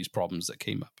of all these problems that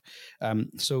came up.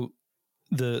 So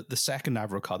the second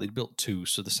Avro car, they'd built two.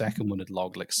 So the second one had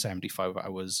logged like 75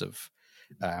 hours of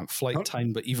flight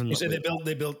time, but even... You said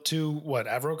they built two, what,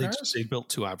 Avro cars? They built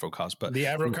two Avro cars, but... The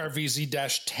Avro car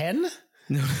VZ-10?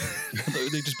 No,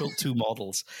 they just built two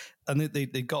models, and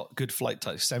they got good flight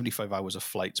time, 75 hours of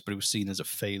flights, but it was seen as a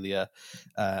failure.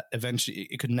 Eventually,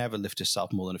 it could never lift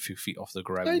itself more than a few feet off the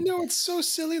ground. I know, it's so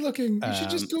silly looking. You should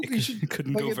just go... It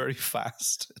couldn't go very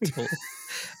fast at all.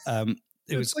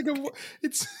 It's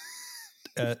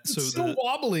so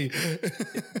wobbly.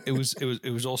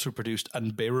 it was also produced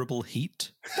unbearable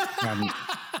heat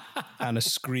and a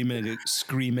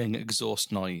screaming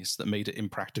exhaust noise that made it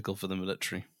impractical for the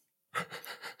military.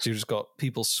 So you just got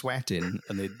people sweating,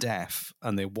 and they're deaf,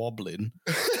 and they're wobbling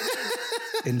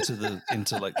into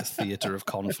like the theater of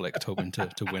conflict, hoping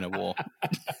to win a war.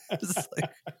 It's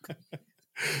like...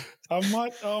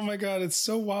 Oh my God, it's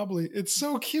so wobbly. It's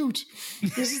so cute.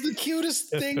 This is the cutest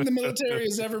thing the military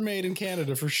has ever made in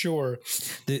Canada, for sure.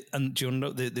 And do you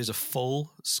know, there's a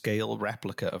full-scale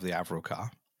replica of the Avro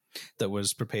car that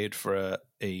was prepared for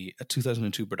a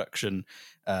 2002 production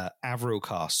Avro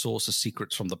car, Saucer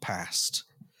Secrets from the Past,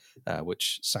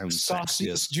 which sounds saucy.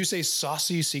 Did you say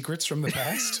saucy secrets from the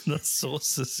past? That's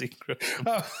Saucer Secrets from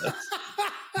the past.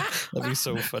 That'd be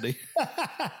so funny.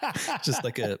 Just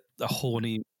like a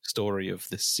horny story of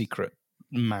this secret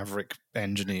maverick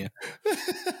engineer.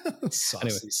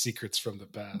 Saucy secrets from the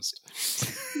past.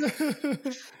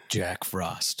 Jack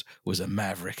Frost was a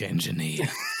maverick engineer.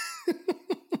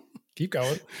 Keep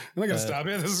going. I'm not going to stop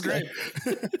you. This is great.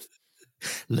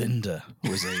 Linda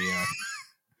was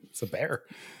it's a bear.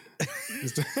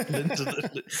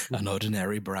 an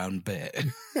ordinary brown bear.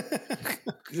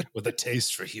 With a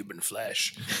taste for human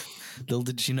flesh. Little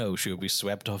did she know she would be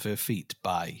swept off her feet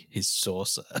by his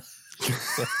saucer.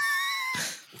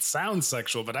 It sounds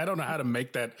sexual, but I don't know how to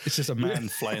make that. It's just a man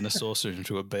flying a saucer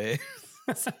into a bear.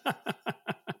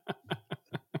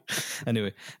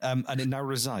 Anyway, and it now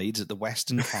resides at the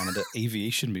Western Canada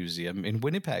Aviation Museum in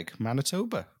Winnipeg,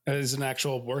 Manitoba. Is an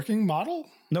actual working model?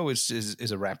 No, it's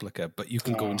a replica, but you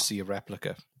can go and see a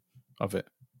replica of it.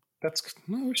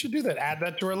 We should do that. Add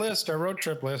that to our list, our road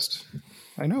trip list.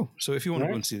 I know. So if you want to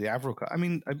go and see the Avro car, I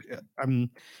mean,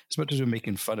 I'm as much as we're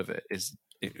making fun of it,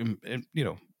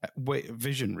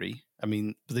 visionary. I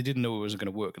mean, but they didn't know it wasn't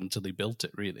going to work until they built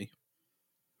it, really.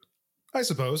 I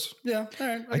suppose. Yeah. All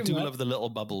right. I do love the little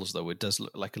bubbles, though. It does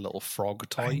look like a little frog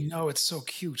toy. I know. It's so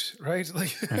cute, right?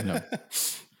 Like I know.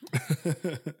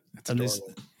 And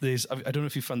there's I don't know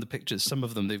if you found the pictures. Some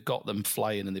of them, they've got them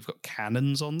flying and they've got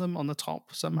cannons on them on the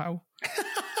top somehow.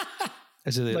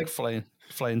 As if they're like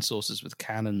flying saucers with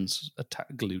cannons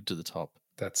glued to the top.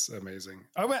 That's amazing.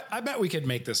 I bet we could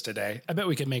make this today. I bet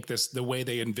we could make this the way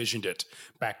they envisioned it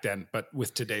back then, but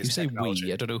with today's technology.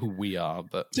 We. I don't know who we are,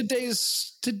 but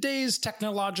today's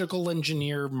technological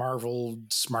engineer, Marvel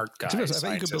smart guy. I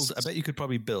bet you could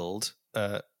probably build.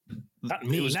 Not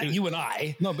me, not you and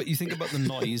I. No, but you think about the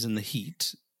noise and the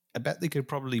heat. I bet they could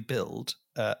probably build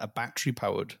a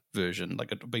battery-powered version,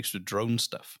 like based with drone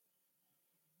stuff.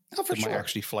 Oh, for that might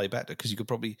actually fly better because you could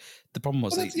probably. The problem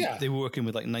was they were working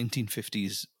with like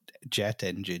 1950s jet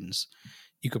engines.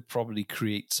 You could probably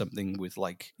create something with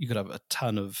you could have a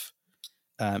ton of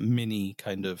mini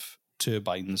kind of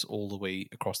turbines all the way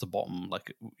across the bottom,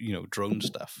 drone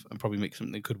stuff, and probably make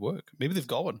something that could work. Maybe they've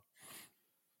got one.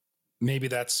 Maybe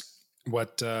that's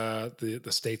what the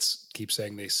states keep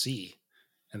saying they see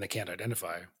and they can't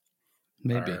identify.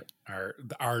 Maybe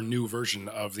our new version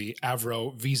of the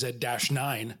Avro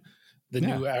VZ-9, the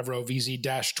new Avro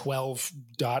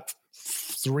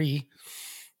VZ-12.3.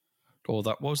 Oh,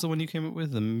 that was the one you came up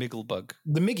with? The Miggle bug.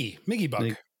 The Miggy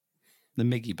bug. The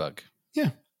Miggy bug.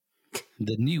 Yeah.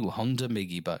 The new Honda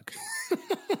Miggy bug.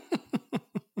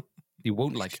 You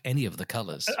won't like any of the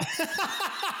colors.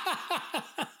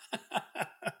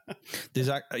 You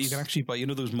can actually buy,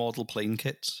 those model plane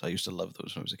kits? I used to love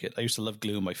those when I was a kid. I used to love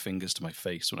gluing my fingers to my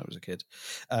face when I was a kid.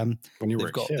 When you were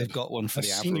a kid? They've got one for the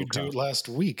Avro. I've seen you do it last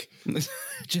week.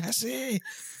 Jesse,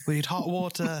 we need hot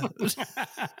water. Did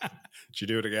you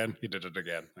do it again? You did it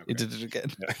again. Okay. You did it again.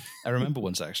 Yeah. I remember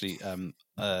once actually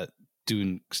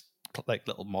doing like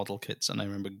little model kits, and I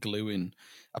remember gluing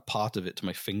a part of it to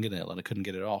my fingernail and I couldn't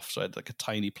get it off. So I had like a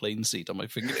tiny plane seat on my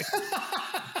fingernail.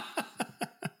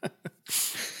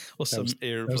 Or some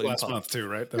airplane. That was last month too,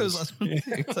 right? That was last month,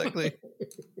 exactly.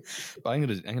 But I'm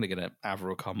gonna get an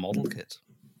Avro car model kit.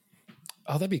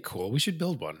 Oh, that'd be cool. We should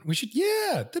build one.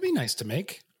 That'd be nice to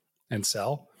make and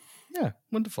sell. Yeah,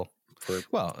 wonderful.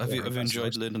 Have you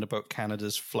enjoyed learning about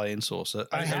Canada's flying saucer?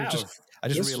 I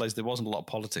just realized there wasn't a lot of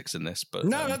politics in this, but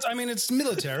no, it's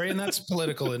military and that's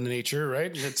political in nature,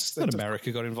 right? It's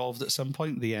America got involved at some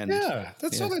point. At the end,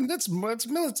 something that's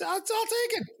military. I'll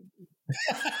take it.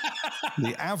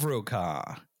 The Avro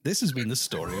car. This has been the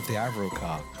story of the Avro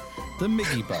car, the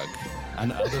Miggy bug,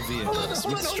 and other vehicles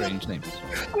with strange names.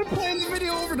 I'm playing the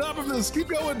video over top of this. Keep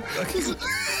going.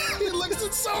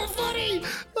 It's so funny.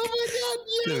 Oh my God.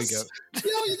 Yes. There we go.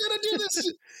 Yeah, you gotta do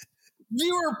this.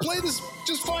 Viewer, play this.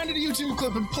 Just find a YouTube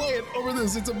clip and play it over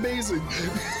this. It's amazing.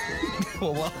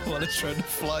 Well, while it's trying to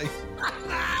fly.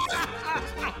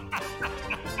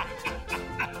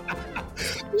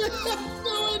 No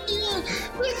idea.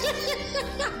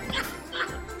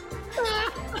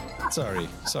 Sorry,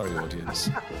 audience.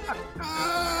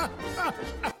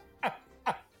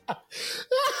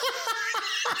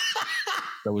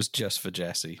 That was just for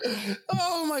Jesse.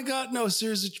 Oh my God. No,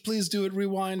 seriously, please do it.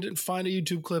 Rewind and find a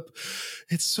YouTube clip.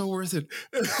 It's so worth it.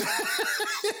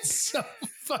 It's so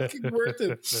fucking worth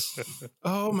it.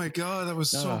 Oh my God. That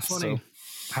was so funny. So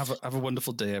have a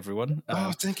wonderful day, everyone.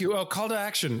 Thank you. Oh, call to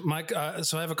action, Mike.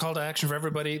 So I have a call to action for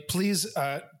everybody. Please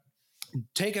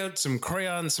take out some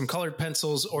crayons, some colored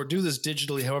pencils, or do this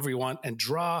digitally, however you want, and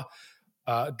draw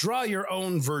draw your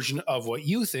own version of what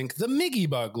you think the Miggy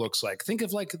Bug looks like. Think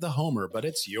of like the Homer, but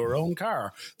it's your own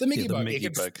car. The Miggy Bug.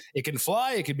 It can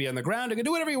fly. It can be on the ground. It can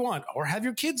do whatever you want. Or have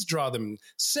your kids draw them.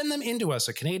 Send them into us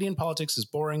at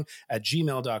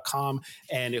CanadianPoliticsIsBoring@gmail.com.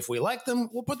 And if we like them,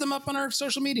 we'll put them up on our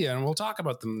social media and we'll talk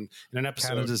about them in an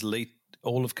episode.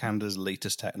 All of Canada's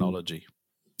latest technology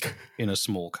in a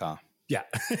small car. Yeah,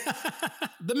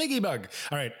 the Miggy Bug.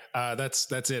 All right,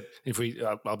 that's it. If we,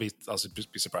 I'll be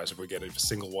surprised if we get a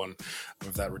single one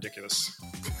of that ridiculous.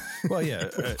 Well, yeah,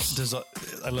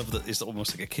 I love that it's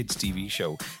almost like a kids' TV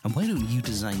show. And why don't you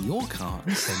design your car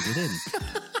and send it in?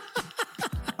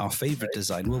 Our favorite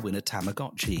design will win a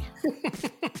Tamagotchi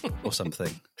or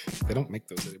something. They don't make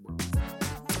those anymore.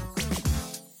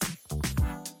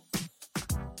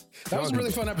 That was a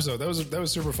really fun episode. That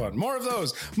was super fun. More of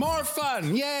those. More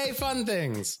fun. Yay, fun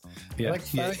things. Yeah, I like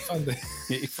fun things.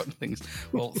 Yay, fun things.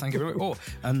 Well, thank you very much. Oh,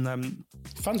 and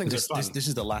fun things are fun. This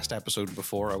is the last episode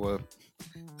before our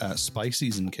spy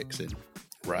season kicks in.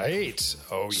 Right.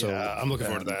 Oh, So, yeah. I'm looking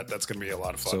forward to that. That's going to be a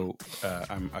lot of fun. So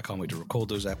I can't wait to record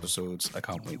those episodes. I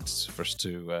can't wait for us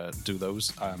to do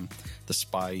those. The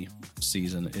spy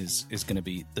season is going to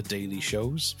be the daily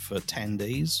shows for 10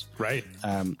 days. Right.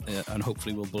 And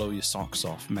hopefully we'll blow your socks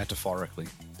off, metaphorically.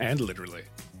 And literally.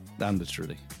 And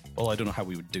literally. Well, I don't know how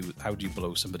we would do. How do you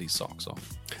blow somebody's socks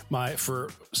off?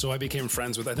 So I became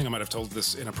friends with, I think I might have told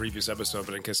this in a previous episode,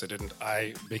 but in case I didn't,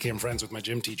 I became friends with my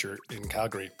gym teacher in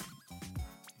Calgary.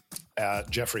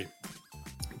 Jeffrey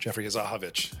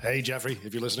Zahovich. Hey, Jeffrey,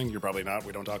 if you're listening, you're probably not.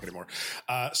 We don't talk anymore.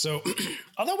 So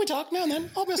although we talk now and then,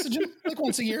 I'll message him like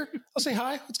once a year. I'll say,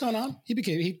 hi, what's going on? He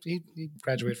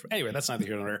graduated from, anyway, that's neither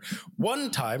here nor there. One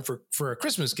time for a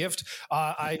Christmas gift,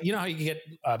 you know how you can get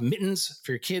mittens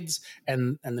for your kids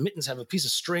and the mittens have a piece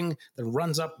of string that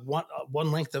runs up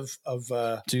one length of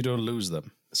so you don't lose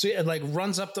them. So it like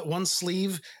runs up the one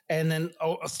sleeve and then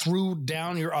through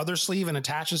down your other sleeve and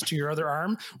attaches to your other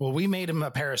arm. Well, we made him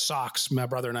a pair of socks. My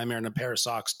brother and I made him a pair of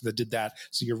socks that did that.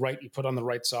 So you put on the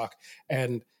right sock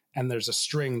and there's a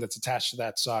string that's attached to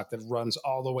that sock that runs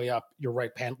all the way up your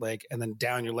right pant leg and then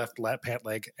down your left pant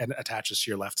leg and attaches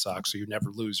to your left sock. So you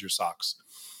never lose your socks.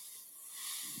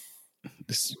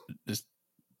 This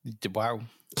wow.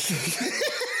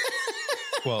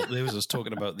 Well, they was just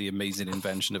talking about the amazing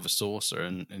invention of a saucer,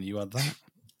 and you had that.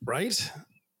 Right?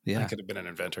 Yeah. I could have been an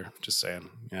inventor, just saying.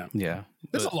 Yeah. Yeah.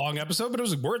 It's a long episode, but it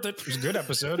was worth it. It was a good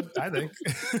episode, I think.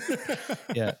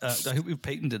 Yeah. I hope we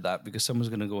patented that because someone's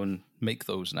going to go and make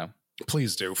those now.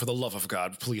 Please do. For the love of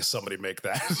God, please somebody make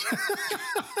that.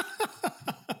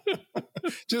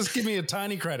 Just give me a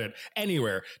tiny credit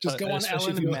anywhere. Just go on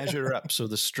Ellen. If you measure up so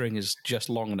the string is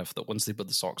just long enough that once they put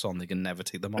the socks on, they can never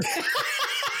take them off.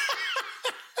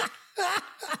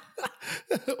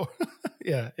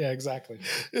 Yeah, exactly.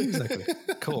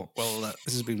 Cool. Well,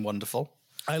 this has been wonderful.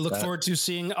 I look forward to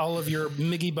seeing all of your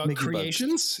Miggy Bug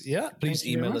creations. Bugs. Yeah. Please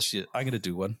email us. I'm going to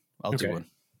do one. I'll do one.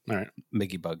 All right.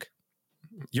 Miggy Bug.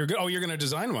 You're going to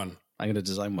design one? I'm going to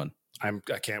design one. I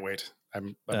can't wait.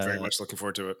 I'm very much looking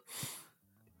forward to it.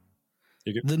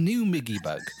 The new Miggy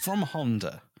Bug from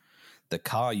Honda. The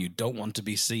car you don't want to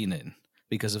be seen in.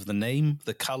 Because of the name,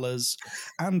 the colors,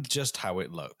 and just how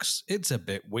it looks. It's a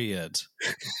bit weird.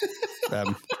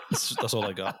 That's all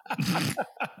I got.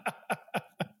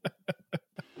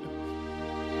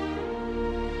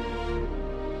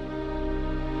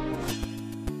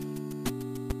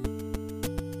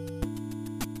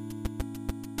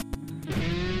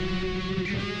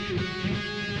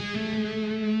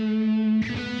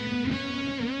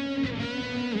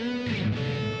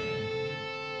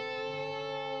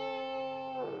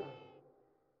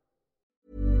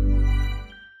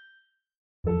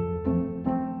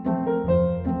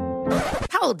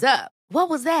 Hold up. What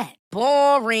was that?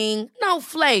 Boring. No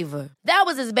flavor. That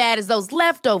was as bad as those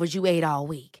leftovers you ate all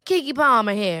week. Keke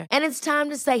Palmer here, and it's time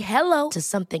to say hello to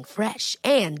something fresh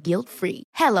and guilt-free.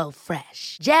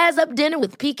 HelloFresh. Jazz up dinner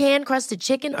with pecan-crusted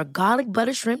chicken or garlic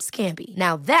butter shrimp scampi.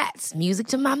 Now that's music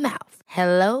to my mouth.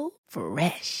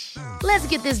 HelloFresh. Let's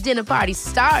get this dinner party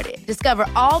started. Discover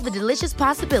all the delicious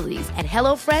possibilities at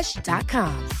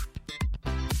HelloFresh.com.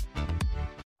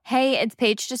 Hey, it's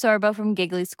Paige DeSorbo from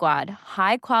Giggly Squad.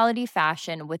 High quality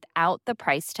fashion without the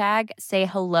price tag. Say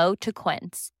hello to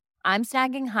Quince. I'm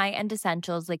snagging high-end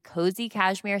essentials like cozy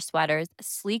cashmere sweaters,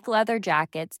 sleek leather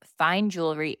jackets, fine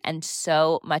jewelry, and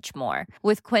so much more.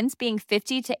 With Quince being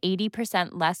 50 to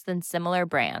 80% less than similar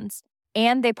brands.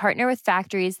 And they partner with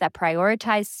factories that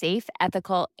prioritize safe,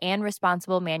 ethical, and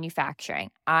responsible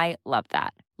manufacturing. I love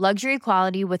that. Luxury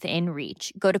quality within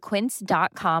reach. Go to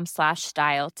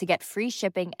quince.com/style to get free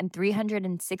shipping and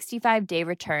 365-day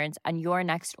returns on your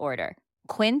next order.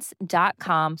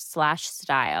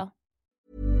 quince.com/style.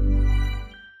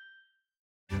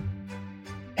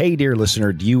 Hey, dear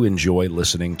listener, do you enjoy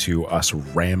listening to us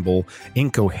ramble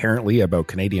incoherently about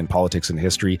Canadian politics and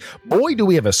history? Boy, do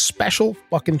we have a special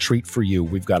fucking treat for you.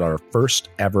 We've got our first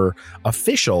ever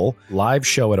official live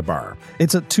show at a bar.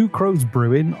 It's at Two Crows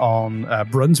Brewing on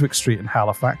Brunswick Street in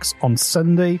Halifax on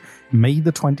Sunday, May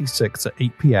the 26th at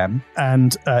 8 p.m.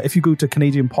 And if you go to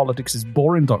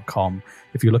CanadianPoliticsIsBoring.com,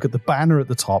 if you look at the banner at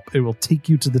the top, it will take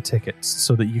you to the tickets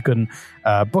so that you can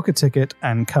book a ticket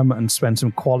and come and spend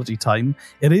some quality time.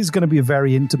 It is going to be a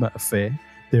very intimate affair.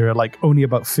 There are only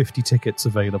about 50 tickets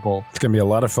available. It's going to be a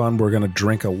lot of fun. We're going to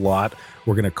drink a lot.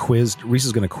 We're going to quiz. Reese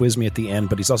is going to quiz me at the end,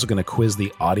 but he's also going to quiz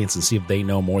the audience and see if they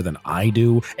know more than I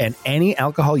do. And any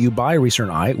alcohol you buy, Reese and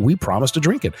I, we promise to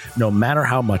drink it, no matter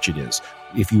how much it is.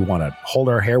 If you want to hold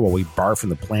our hair while we barf in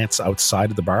the plants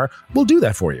outside of the bar, we'll do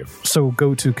that for you. So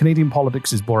go to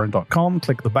CanadianPoliticsIsBoring.com,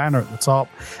 click the banner at the top,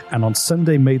 and on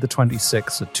Sunday, May the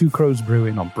 26th at Two Crows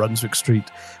Brewing on Brunswick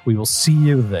Street, we will see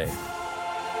you there.